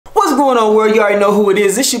going on, world? You already know who it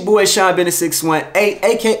is. It's your boy Sean Bennett 618,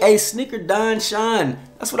 aka Sneaker Don Sean.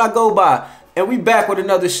 That's what I go by. And we back with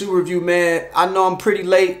another shoe review, man. I know I'm pretty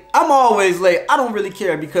late. I'm always late. I don't really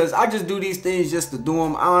care because I just do these things just to do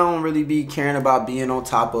them. I don't really be caring about being on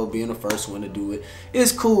top of being the first one to do it.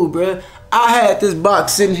 It's cool, bruh. I had this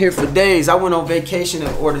box sitting here for days. I went on vacation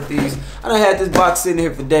and ordered these. I done had this box sitting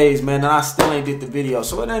here for days, man, and I still ain't did the video.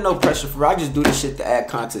 So it ain't no pressure for it. I just do this shit to add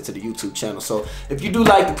content to the YouTube channel. So if you do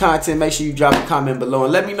like the content, make sure you drop a comment below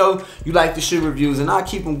and let me know you like the shoe reviews, and I'll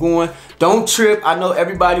keep them going. Don't trip. I know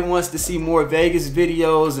everybody wants to see more Vegas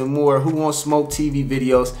videos and more Who Wants Smoke TV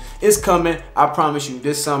videos. It's coming. I promise you,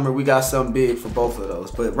 this summer we got something big for both of those.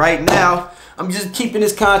 But right now, I'm just keeping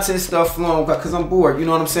this content stuff flowing because I'm bored, you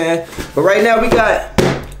know what I'm saying? But right now we got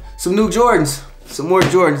some new Jordans, some more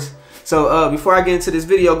Jordans. So before I get into this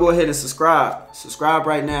video, go ahead and subscribe. Subscribe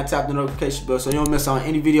right now, tap the notification bell so you don't miss on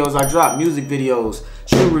any videos I drop. Music videos,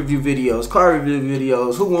 shoe review videos, car review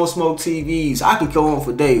videos, Who Wants Smoke TVs. I can go on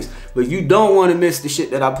for days, but you don't want to miss the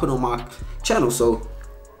shit that I put on my channel, so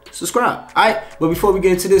subscribe. Alright, but before we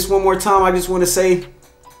get into this one more time, I just want to say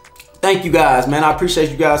thank you guys, man. I appreciate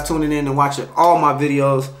you guys tuning in and watching all my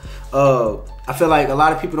videos. I feel like a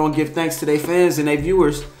lot of people don't give thanks to their fans and their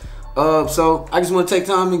viewers. So I just want to take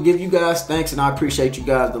time and give you guys thanks, and I appreciate you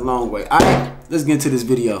guys the long way. Alright, let's get into this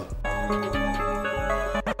video.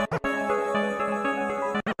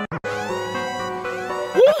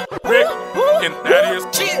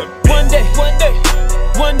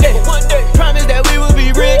 Promise that we will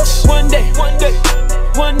be rich. One day,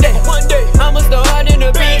 I'ma start in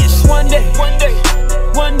the beach. One day,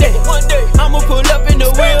 I'ma pull up in the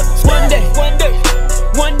wheels. One day,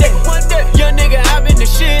 young nigga, I've been the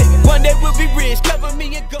shit. One day we'll be rich, cover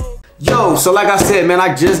me in gold. Yo, so like I said, man,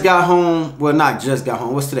 I just got home. Well, not just got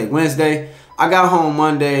home. What's today? Wednesday. I got home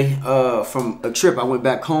Monday from a trip. I went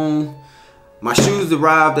back home. My shoes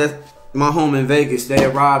arrived at my home in Vegas. They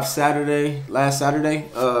arrived last Saturday.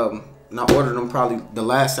 And I ordered them probably the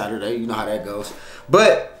last Saturday. You know how that goes.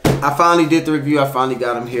 But I finally did the review. I finally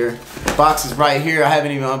got them here. Box is right here. I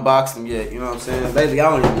haven't even unboxed them yet. You know what I'm saying? Lately, I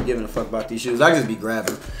don't even be giving a fuck about these shoes. I just be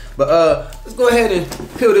grabbing them. But let's go ahead and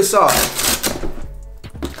peel this off.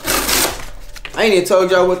 I ain't even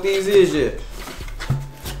told y'all what these is yet.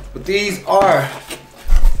 But these are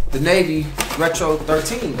the Navy Retro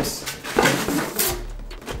 13s.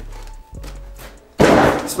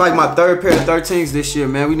 It's like my third pair of 13s this year,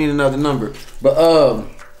 man. We need another number. But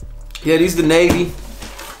yeah, these are the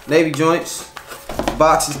Navy joints.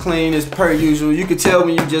 Box is clean as per usual. You can tell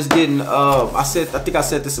when you just getting I think I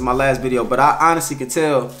said this in my last video, but I honestly can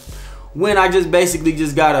tell when I just basically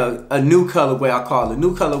just got a new colorway. I call it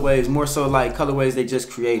new colorways, more so like colorways they just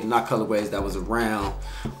created, not colorways that was around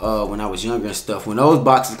when I was younger and stuff. When those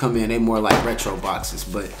boxes come in, they more like retro boxes,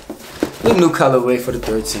 but the new colorway for the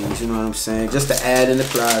 13s, you know what I'm saying? Just to add in the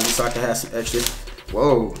closet so I can have some extra.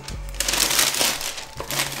 Whoa.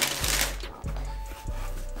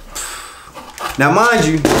 Now, mind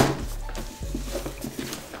you,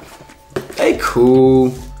 they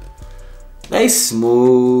cool. They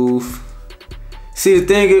smooth. See,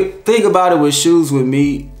 the thing about it with shoes with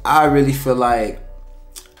me, I really feel like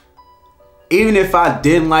even if I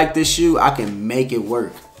didn't like this shoe, I can make it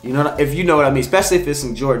work. You know, if you know what I mean, especially if it's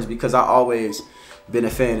some Jordans, because I always been a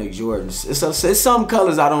fan of Jordans. It's some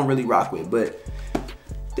colors I don't really rock with, but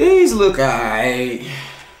these look alright.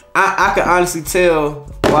 I can honestly tell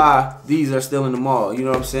why these are still in the mall. You know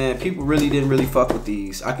what I'm saying? People really didn't fuck with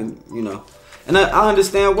these. I can, you know, and I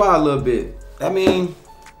understand why a little bit. I mean,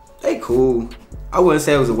 they cool. I wouldn't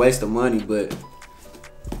say it was a waste of money, but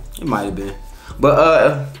it might have been.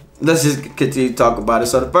 But let's just continue to talk about it.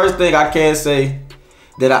 So the first thing I can say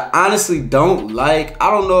that I honestly don't like,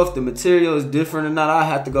 I don't know if the material is different or not. I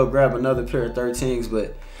have to go grab another pair of 13s,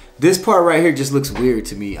 but this part right here just looks weird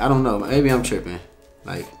to me. I don't know. Maybe I'm tripping.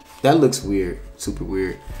 Like, that looks weird. Super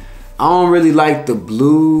weird. I don't really like the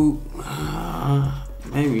blue.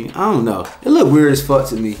 Maybe. I don't know. It look weird as fuck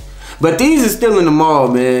to me. But these are still in the mall,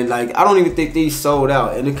 man. Like, I don't even think these sold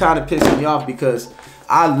out. And it kind of pissed me off because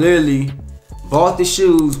I literally bought the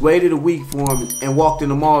shoes, waited a week for them, and walked in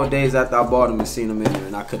the mall days after I bought them and seen them in there,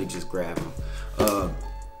 and I could have just grabbed them.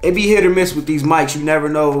 It be hit or miss with these mics. You never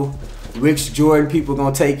know which Jordan people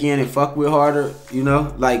gonna take in and fuck with harder, you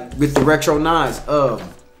know? Like with the Retro 9s.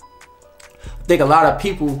 I think a lot of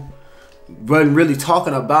people wasn't really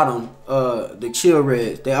talking about them, the Chill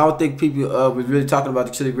Reds. I don't think people was really talking about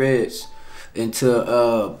the Chili Reds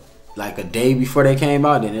until like a day before they came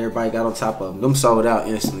out. Then everybody got on top of them. Them sold out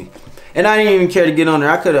instantly. And I didn't even care to get on there.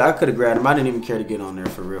 I could have grabbed them. I didn't even care to get on there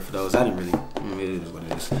for real for those. I didn't really. I mean, it is what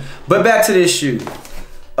it is. But back to this shoe.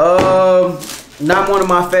 Not one of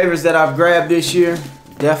my favorites that I've grabbed this year.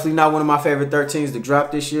 Definitely not one of my favorite 13s to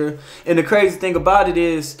drop this year. And the crazy thing about it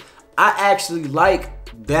is, I actually like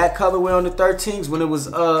that colorway on the 13s when it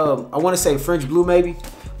was, I want to say French blue maybe.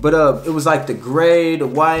 But it was like the gray, the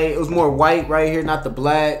white. It was more white right here, not the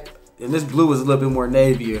black. And this blue was a little bit more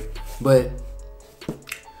navier. But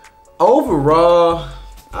overall,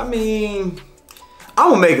 I mean, I'm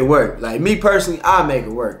gonna make it work. Like me personally, I make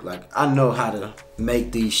it work. Like I know how to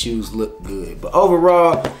make these shoes look good. But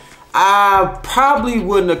overall, I probably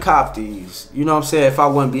wouldn't have copped these. You know what I'm saying? If I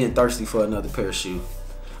wasn't being thirsty for another pair of shoes,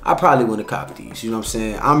 I probably wouldn't have copped these. You know what I'm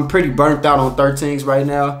saying? I'm pretty burnt out on 13s right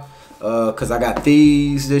now. Cause I got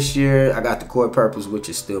these this year. I got the Court Purples, which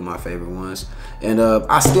is still my favorite ones. And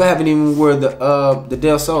I still haven't even wore the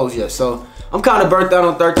Del Sols yet. So I'm kind of burnt out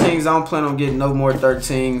on 13s. I don't plan on getting no more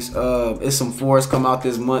 13s. It's some 4s come out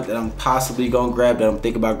this month that I'm possibly gonna grab, that I'm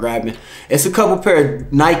thinking about grabbing. It's a couple pair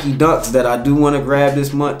of Nike Dunks that I do want to grab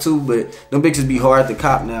this month too, but them bitches be hard to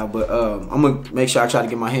cop now. But I'm gonna make sure I try to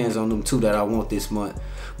get my hands on them too that I want this month.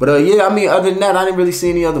 But yeah, I mean, other than that, I didn't really see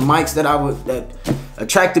any other mics that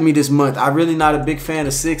attracted me this month. I'm really not a big fan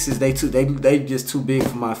of 6s. They just too big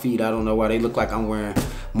for my feet. I don't know why. They look like I'm wearing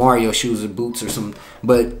Mario shoes or boots or something.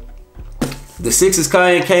 But the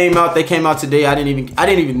 6s came out. They came out today. I didn't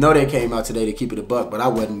even know they came out today, to keep it a buck, but I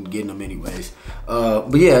wasn't getting them anyways.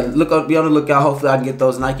 But yeah, be on the lookout. Hopefully I can get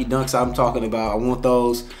those Nike Dunks I'm talking about. I want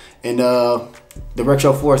those. And the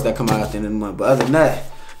Retro Force that come out at the end of the month. But other than that,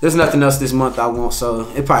 there's nothing else this month I want, so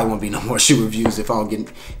it probably won't be no more shoe reviews if I don't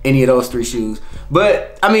get any of those 3 shoes.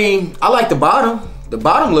 But I mean, I like the bottom. The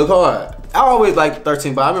bottom look hard. I always like the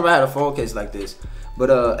 13, but I remember I had a phone case like this. But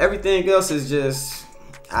everything else is just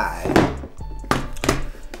alright.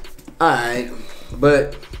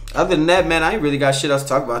 But other than that, man, I ain't really got shit else to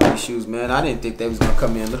talk about these shoes, man. I didn't think they was gonna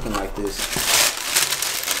come in looking like this.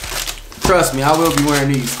 Trust me, I will be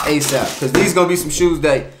wearing these ASAP, because these gonna be some shoes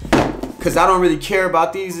that, because I don't really care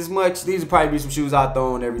about these as much. These will probably be some shoes I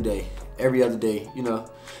throw on every day, every other day, you know.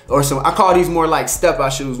 Or some, I call these more like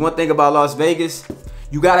step-out shoes. One thing about Las Vegas,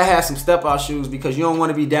 you gotta have some step-out shoes, because you don't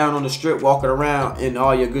want to be down on the strip walking around in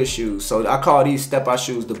all your good shoes. So I call these step-out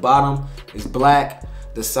shoes. The bottom is black.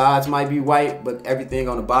 The sides might be white, but everything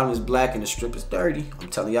on the bottom is black and the strip is dirty. I'm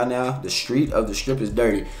telling y'all now, the street of the strip is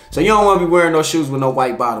dirty. So you don't want to be wearing those shoes with no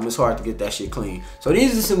white bottom. It's hard to get that shit clean. So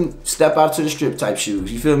these are some step out to the strip type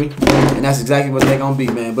shoes. You feel me? And that's exactly what they're going to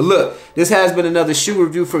be, man. But look, this has been another shoe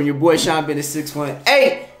review from your boy Sean Bennett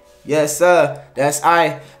 618. Yes, sir. That's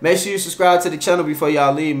I. Make sure you subscribe to the channel before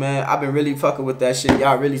y'all leave, man. I've been really fucking with that shit.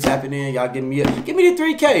 Y'all really tapping in. Y'all give me the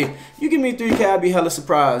 3K. You give me 3K, I'll be hella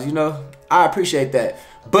surprised, you know? I appreciate that.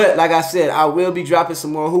 But like I said, I will be dropping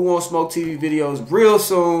some more Who Won't Smoke TV videos real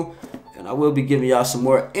soon. And I will be giving y'all some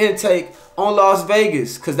more intake on Las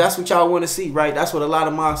Vegas, because that's what y'all want to see, right? That's what a lot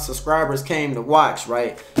of my subscribers came to watch,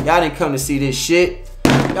 right? Y'all didn't come to see this shit.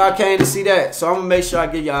 Y'all came to see that. So I'm going to make sure I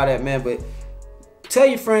give y'all that, man. But tell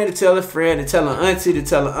your friend to tell a friend, to tell an auntie, to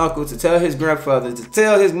tell an uncle, to tell his grandfather, to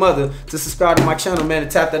tell his mother to subscribe to my channel, man, and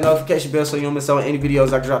tap that notification bell so you don't miss out on any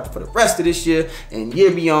videos I drop for the rest of this year and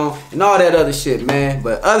year beyond and all that other shit, man.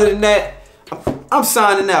 But other than that, I'm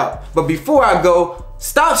signing out. But before I go,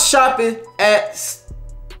 stop shopping at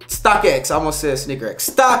StockX. I almost said SneakerX.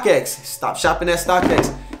 StockX. Stop shopping at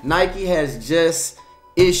StockX. Nike has just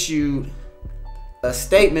issued a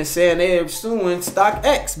statement saying they're suing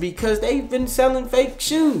StockX because they've been selling fake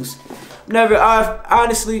shoes. I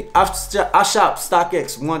shopped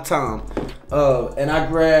StockX one time, and I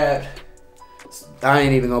grabbed, I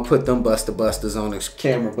ain't even gonna put them busters on this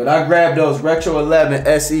camera, but I grabbed those Retro 11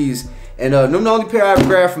 SEs, and them the only pair I've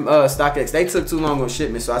grabbed from StockX. They took too long on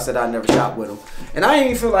shipment, so I said I'd never shop with them. And I didn't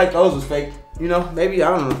even feel like those was fake, you know, maybe,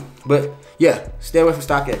 I don't know. But yeah, stay away from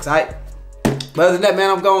StockX, alright? But other than that,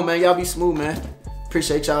 man, I'm going, man. Y'all be smooth, man.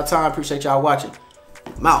 Appreciate y'all time. Appreciate y'all watching.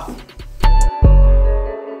 I'm out.